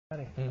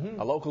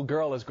A local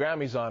girl has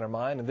Grammys on her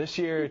mind, and this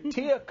year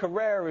Tia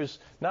Carrere is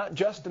not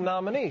just a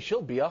nominee,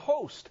 she'll be a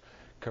host.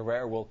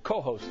 Carrere will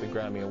co-host the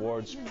Grammy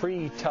Awards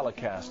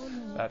Pre-Telecast.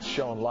 That's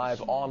shown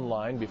live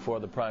online before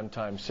the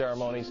primetime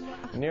ceremonies.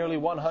 Nearly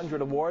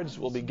 100 awards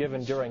will be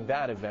given during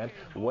that event.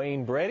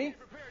 Wayne Brady,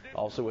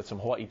 also with some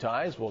Hawaii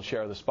ties, will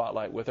share the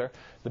spotlight with her.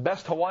 The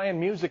Best Hawaiian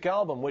Music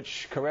Album,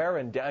 which Carrere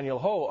and Daniel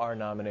Ho are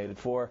nominated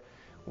for,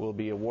 will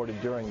be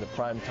awarded during the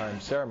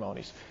primetime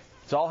ceremonies.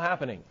 It's all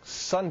happening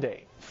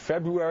Sunday,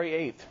 February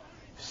 8th,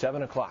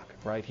 7 o'clock,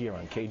 right here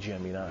on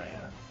KGME 9.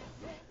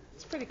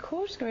 It's pretty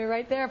cool. She's going to be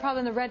right there, probably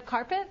on the red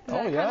carpet.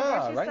 Oh,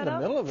 yeah, right in the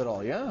middle of it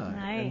all, yeah.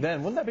 Nice. And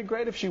then, wouldn't that be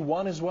great if she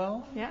won as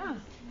well? Yeah.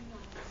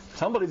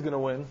 Somebody's going to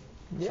win.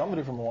 Yeah.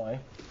 Somebody from Hawaii.